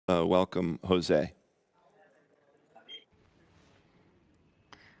welcome Jose.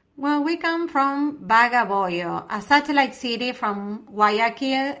 Well, we come from Bagaboyo, a satellite city from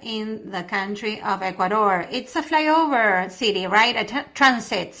Guayaquil in the country of Ecuador. It's a flyover city, right? A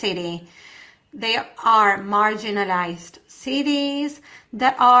transit city. They are marginalized cities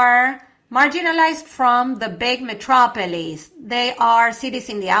that are marginalized from the big metropolis. They are cities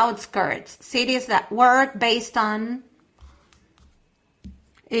in the outskirts, cities that work based on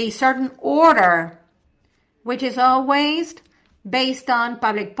a certain order, which is always based on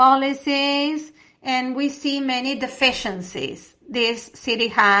public policies, and we see many deficiencies. This city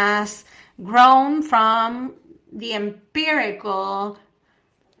has grown from the empirical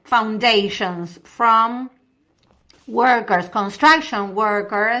foundations, from workers, construction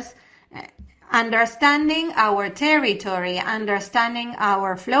workers, understanding our territory, understanding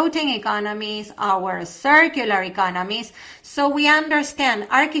our floating economies, our circular economies. So we understand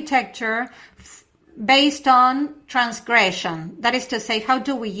architecture based on transgression. That is to say, how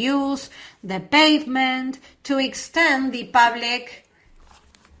do we use the pavement to extend the public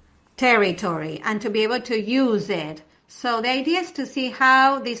territory and to be able to use it. So the idea is to see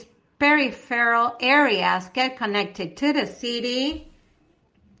how these peripheral areas get connected to the city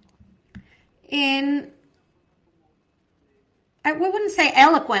in, we wouldn't say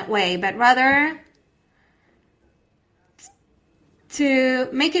eloquent way, but rather to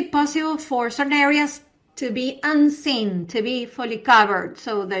make it possible for certain areas to be unseen, to be fully covered,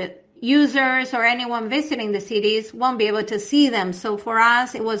 so the users or anyone visiting the cities won't be able to see them. So for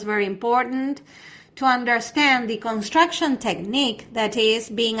us, it was very important to understand the construction technique that is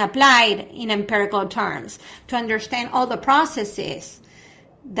being applied in empirical terms, to understand all the processes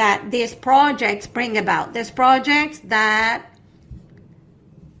that these projects bring about. These projects that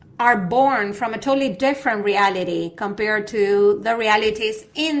are born from a totally different reality compared to the realities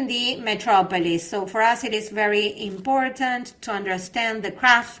in the metropolis. So for us, it is very important to understand the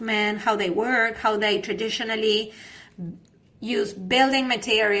craftsmen, how they work, how they traditionally use building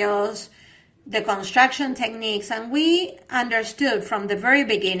materials, the construction techniques. And we understood from the very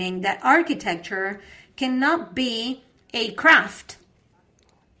beginning that architecture cannot be a craft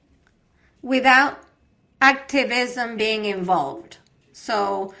without activism being involved.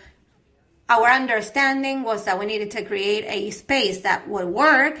 So our understanding was that we needed to create a space that would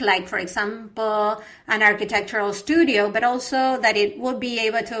work, like, for example, an architectural studio, but also that it would be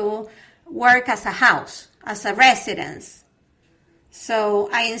able to work as a house, as a residence. So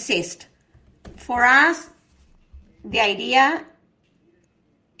I insist. For us, the idea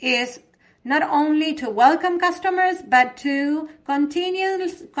is not only to welcome customers, but to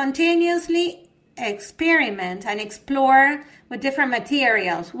continuously experiment and explore with different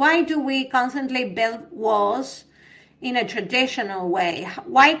materials. Why do we constantly build walls in a traditional way?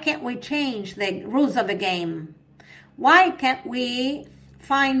 Why can't we change the rules of the game? Why can't we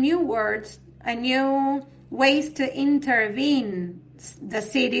find new words and new ways to intervene the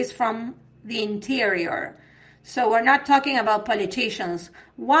cities from the interior? So we're not talking about politicians.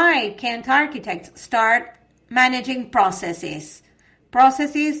 Why can't architects start managing processes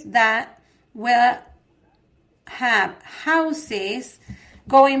that will have houses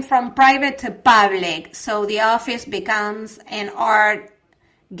going from private to public? So the office becomes an art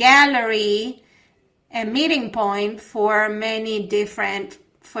gallery, a meeting point for many different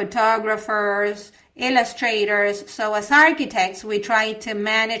photographers, illustrators. So as architects, we try to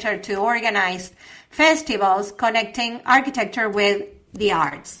manage or to organize festivals connecting architecture with the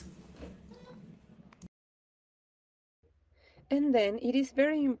arts. And then it is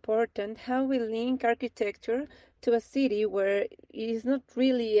very important how we link architecture to a city where it is not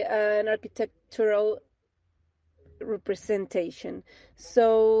really an architectural representation.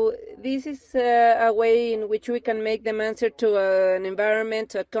 So this is a way in which we can make them answer to an environment,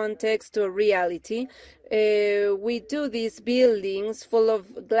 to a context, to a reality. We do these buildings full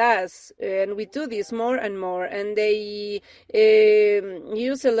of glass, and we do this more and more, and they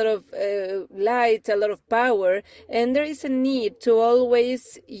use a lot of light, a lot of power, and there is a need to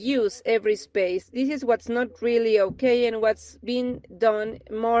always use every space. This is what's not really okay and what's been done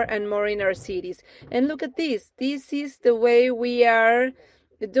more and more in our cities. And look at this. This is the way we are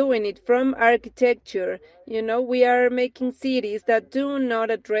doing it from architecture. You know, we are making cities that do not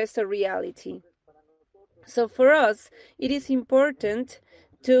address a reality. So for us, it is important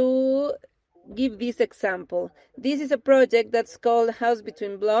to give this example. This is a project that's called House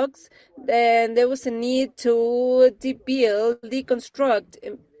Between Blocks, and there was a need to deconstruct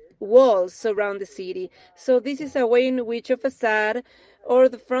walls around the city. So this is a way in which a facade or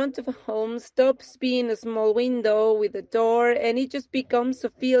the front of a home stops being a small window with a door and it just becomes a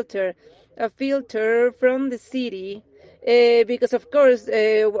filter from the city. Because of course,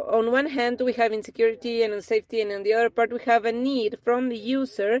 on one hand we have insecurity and unsafety, and on the other part we have a need from the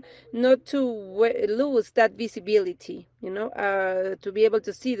user not to lose that visibility, to be able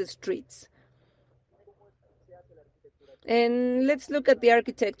to see the streets. And let's look at the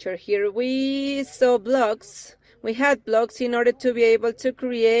architecture here. We saw blocks. We had blocks in order to be able to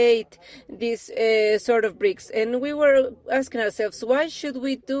create these sort of bricks. And we were asking ourselves, why should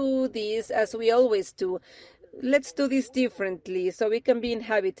we do this as we always do? Let's do this differently so we can be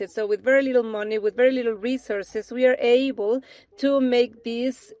inhabited. So with very little money, with very little resources, we are able to make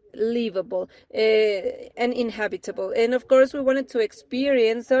this livable and inhabitable. And of course, we wanted to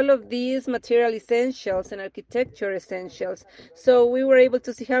experience all of these material essentials and architecture essentials. So we were able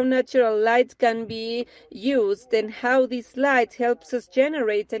to see how natural light can be used and how this light helps us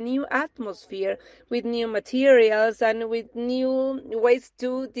generate a new atmosphere with new materials and with new ways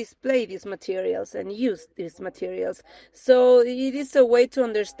to display these materials and use these materials. So it is a way to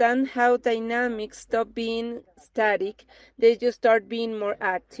understand how dynamics stop being static. They just start being more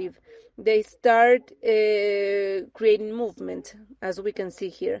active. They start creating movement, as we can see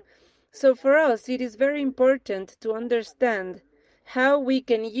here. So for us, it is very important to understand how we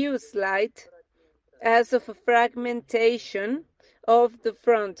can use light as of a fragmentation of the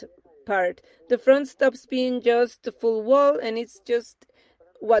front part. The front stops being just a full wall, and it's just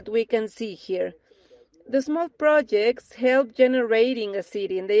what we can see here. The small projects help generating a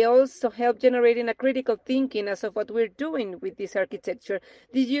city, and they also help generating a critical thinking as of what we're doing with this architecture.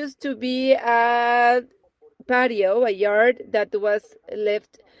 This used to be a patio, a yard that was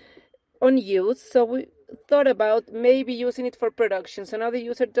left unused, so we thought about maybe using it for production. So now the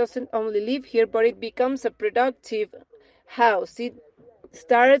user doesn't only live here, but it becomes a productive house. It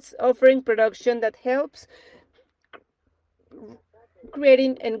starts offering production that helps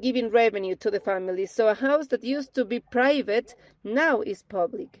creating and giving revenue to the family. So a house that used to be private now is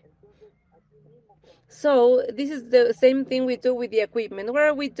public. So this is the same thing we do with the equipment. What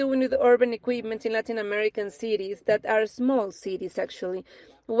are we doing with urban equipment in Latin American cities that are small cities actually?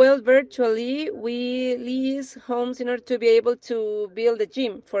 Well, virtually we lease homes in order to be able to build a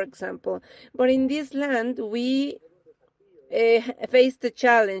gym, for example. But in this land, we faced the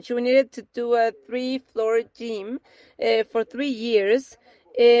challenge. We needed to do a 3-floor gym for 3 years,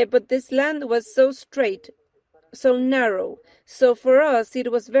 but this land was so straight, so narrow. So for us,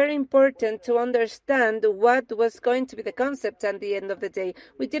 it was very important to understand what was going to be the concept at the end of the day.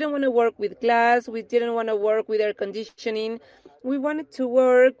 We didn't want to work with glass. We didn't want to work with air conditioning. We wanted to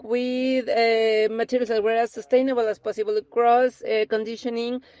work with materials that were as sustainable as possible, cross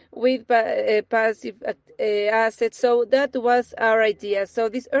conditioning with passive assets. So that was our idea. So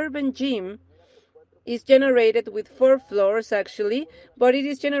this urban gym is generated with 4 floors actually, but it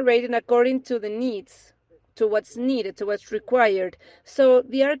is generated according to the needs, to what's needed, to what's required. So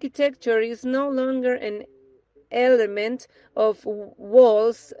the architecture is no longer an element of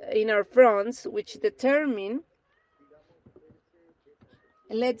walls in our fronts, which determine,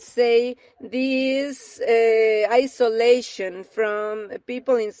 let's say, this isolation from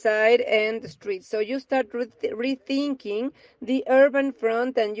people inside and the streets. So you start rethinking the urban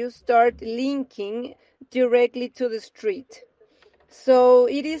front and you start linking directly to the street. So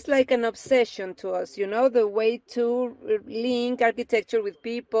it is like an obsession to us, the way to link architecture with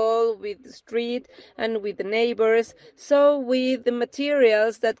people, with the street, and with the neighbors. So with the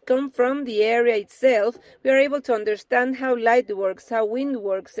materials that come from the area itself, we are able to understand how light works, how wind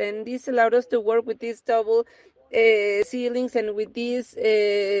works, and this allowed us to work with these double ceilings and with this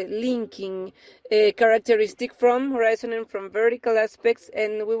linking characteristic from horizon and from vertical aspects,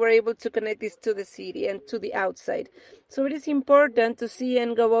 and we were able to connect this to the city and to the outside. So it is important to see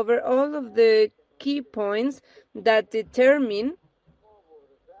and go over all of the key points that determine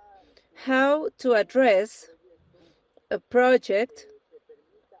how to address a project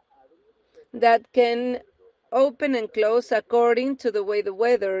that can open and close according to the way the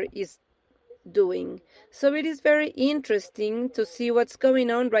weather is doing. So it is very interesting to see what's going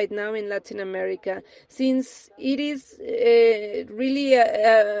on right now in Latin America, since it is really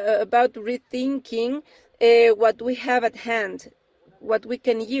about rethinking what we have at hand, what we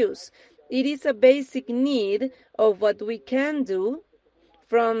can use. It is a basic need of what we can do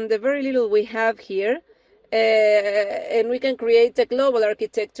from the very little we have here, and we can create a global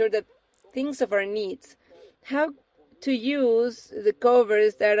architecture that thinks of our needs. How to use the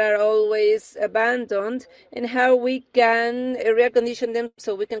covers that are always abandoned, and how we can recondition them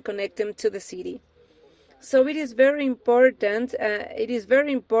so we can connect them to the city. So it is very important.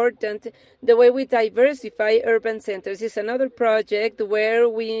 The way we diversify urban centers. It's another project where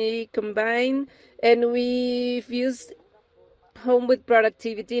we combine and we fuse home with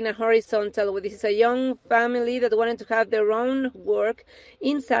productivity in a horizontal way. This is a young family that wanted to have their own work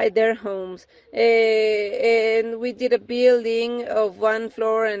inside their homes. And we did a building of one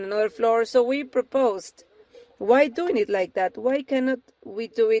floor and another floor. So we proposed, why doing it like that? Why cannot we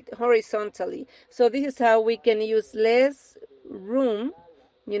do it horizontally? So this is how we can use less room,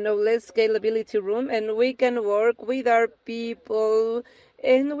 less scalability room, and we can work with our people,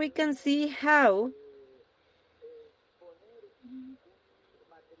 and we can see how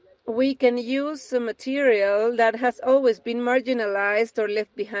we can use a material that has always been marginalized or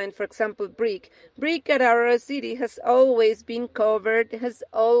left behind. For example, brick. Brick at our city has always been covered, has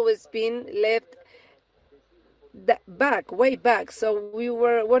always been left way back. So we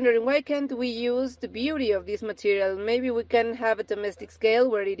were wondering, why can't we use the beauty of this material? Maybe we can have a domestic scale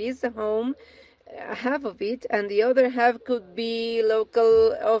where it is a home, half of it, and the other half could be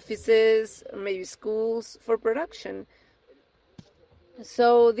local offices, maybe schools for production.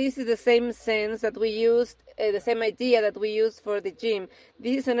 So this is the same sense that we used, the same idea that we used for the gym.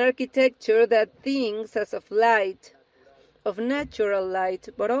 This is an architecture that thinks as of light, of natural light,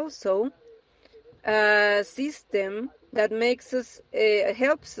 but also a system that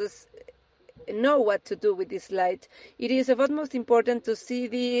helps us know what to do with this light. It is of utmost importance to see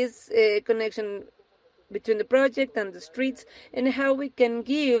this connection between the project and the streets, and how we can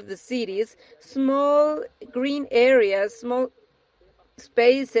give the cities small green areas, small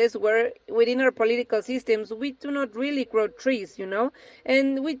spaces where within our political systems we do not really grow trees,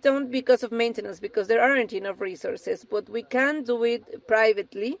 and we don't because of maintenance, because there aren't enough resources, but we can do it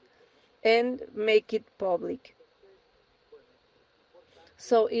privately and make it public.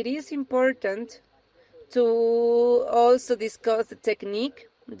 So it is important to also discuss the technique,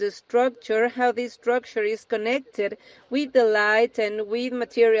 the structure, how this structure is connected with the light and with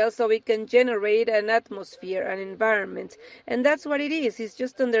materials, so we can generate an atmosphere, an environment. And that's what it is. It's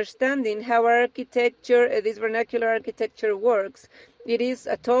just understanding how architecture, this vernacular architecture works. It is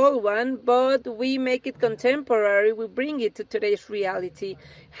a tall one, but we make it contemporary. We bring it to today's reality.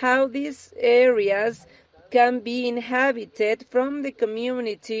 How these areas can be inhabited from the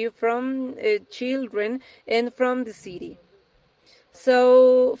community, from children, and from the city.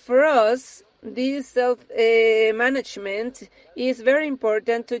 So for us, this self-management is very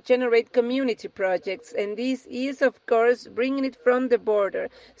important to generate community projects, and this is, of course, bringing it from the border.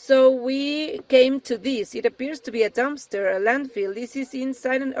 So we came to this. It appears to be a dumpster, a landfill. This is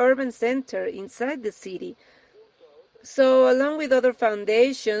inside an urban center, inside the city. So along with other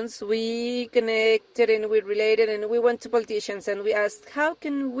foundations, we connected and we related, and we went to politicians and we asked, how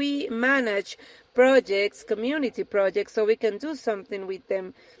can we manage projects, community projects, so we can do something with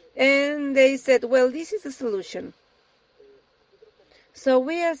them? And they said, well, this is a solution. So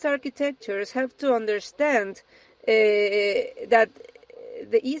we as architects have to understand that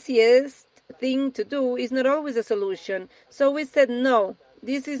the easiest thing to do is not always a solution. So we said, no,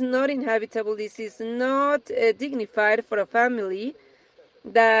 this is not inhabitable, this is not dignified for a family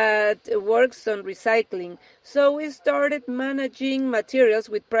that works on recycling. So we started managing materials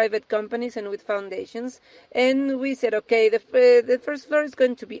with private companies and with foundations, and we said, okay, the first floor is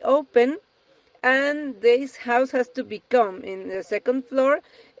going to be open, and this house has to become in the second floor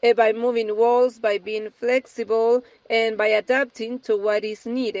by moving walls, by being flexible, and by adapting to what is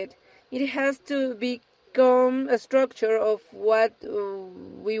needed. It has to become a structure of what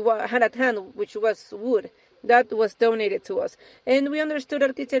we had at hand, which was wood. That was donated to us. And we understood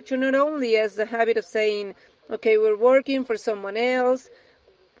architecture not only as the habit of saying, okay, we're working for someone else.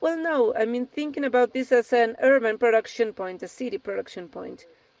 Well, no, I mean, thinking about this as an urban production point, a city production point.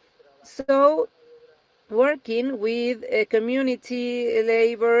 So, working with community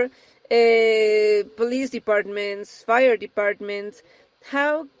labor, police departments, fire departments,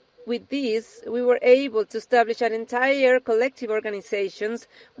 how with this, we were able to establish an entire collective organizations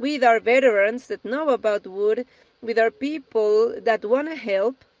with our veterans that know about wood, with our people that want to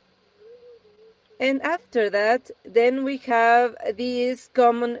help. And after that, then we have this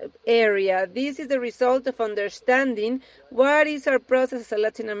common area. This is the result of understanding what is our process as a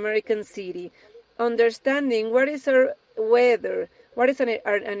Latin American city, understanding what is our weather, what is an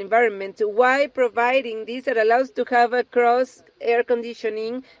environment, why providing this that allows to have a cross air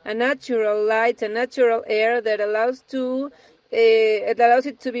conditioning, a natural light, a natural air that allows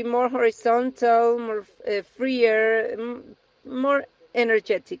it to be more horizontal, more freer, more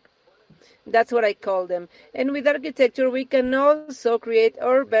energetic. That's what I call them. And with architecture, we can also create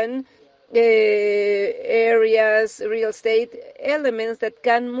urban areas, real estate, elements that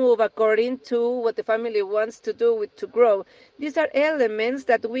can move according to what the family wants to do to grow. These are elements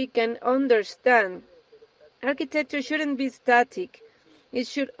that we can understand. Architecture shouldn't be static. It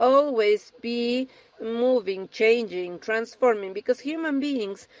should always be moving, changing, transforming, because human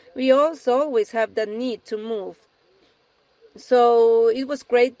beings, we also always have that need to move. So it was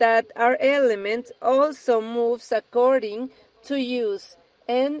great that our element also moves according to use.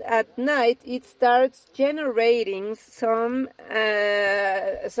 And at night, it starts generating some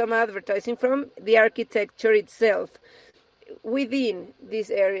advertising from the architecture itself within this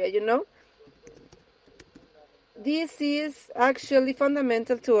area, you know. This is actually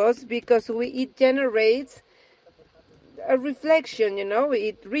fundamental to us because it generates a reflection, you know.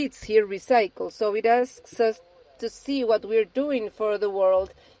 It reads here recycle, so it asks us to see what we're doing for the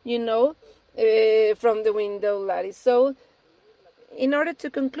world, you know, from the window lattice. So in order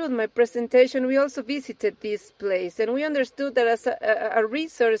to conclude my presentation, we also visited this place and we understood that as a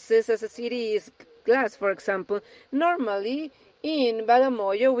resources as a city is glass, for example. Normally in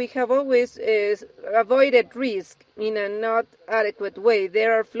Bagamoyo, we have always avoided risk in a not adequate way.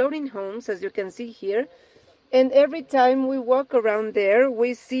 There are floating homes, as you can see here, and every time we walk around there,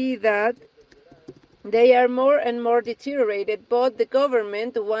 we see that they are more and more deteriorated, but the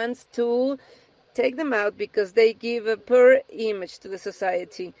government wants to take them out because they give a poor image to the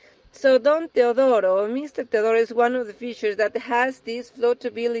society. So Don Teodoro, Mr. Teodoro, is one of the fishers that has this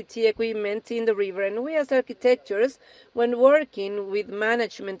floatability equipment in the river. And we as architects, when working with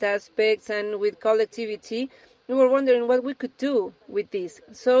management aspects and with collectivity, we were wondering what we could do with this.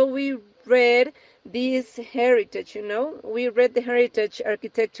 So we read this heritage, you know, we read the heritage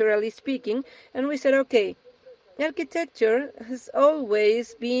architecturally speaking, and we said, okay, architecture has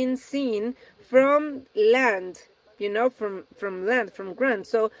always been seen from land, you know, from land, from ground.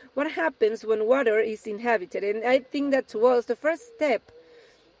 So what happens when water is inhabited? And I think that to us, the first step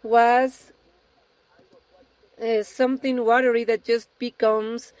was something watery that just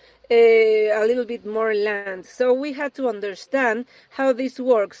becomes a little bit more land. So we had to understand how this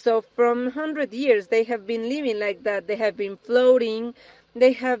works. So from 100 years, they have been living like that. They have been floating.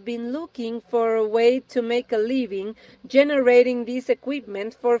 They have been looking for a way to make a living, generating this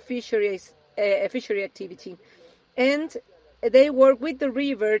equipment for fishery activity. And they work with the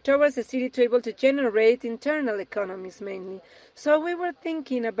river towards the city to be able to generate internal economies mainly. So we were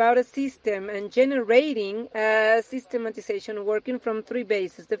thinking about a system and generating a systematization working from three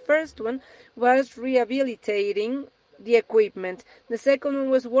bases. The first one was rehabilitating the equipment. The second one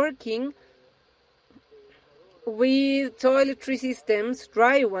was working with toiletry systems,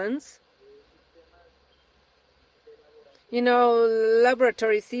 dry ones, you know,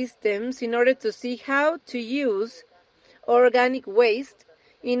 laboratory systems, in order to see how to use organic waste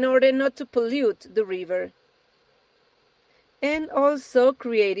in order not to pollute the river, and also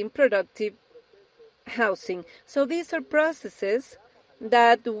creating productive housing. So these are processes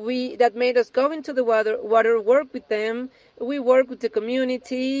that made us go into the water, work with them. We work with the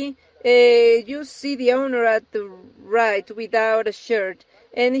community. You see the owner at the right without a shirt,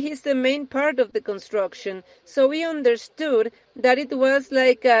 and he's the main part of the construction. So we understood that it was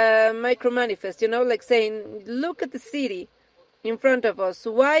like a micro manifest, you know, like saying, look at the city in front of us.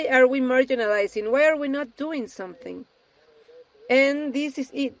 Why are we marginalizing? Why are we not doing something? And this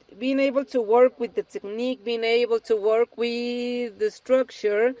is it, being able to work with the technique, being able to work with the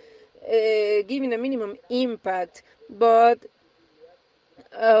structure, giving a minimum impact, but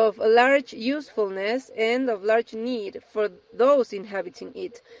of a large usefulness and of large need for those inhabiting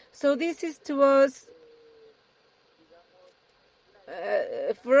it. So this is to us,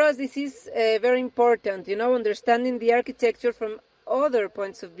 for us, this is very important, you know, understanding the architecture from other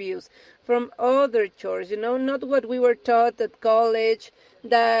points of views, from other chores, you know, not what we were taught at college,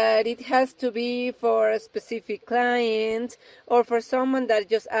 that it has to be for a specific client or for someone that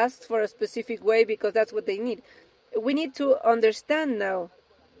just asks for a specific way because that's what they need. We need to understand now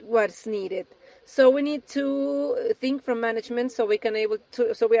what's needed. So we need to think from management so we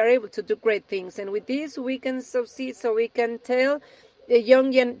are able to do great things. And with this we can succeed, so we can tell the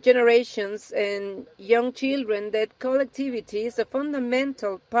young generations and young children that collectivity is a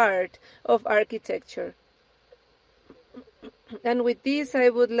fundamental part of architecture. And with this I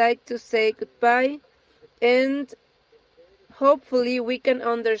would like to say goodbye, and hopefully we can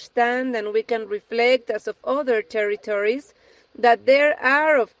understand and we can reflect as of other territories that there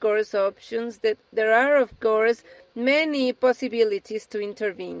are of course options, that there are of course many possibilities to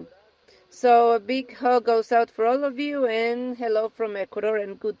intervene. So a big hug goes out for all of you, and hello from Ecuador,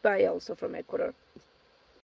 and goodbye also from Ecuador.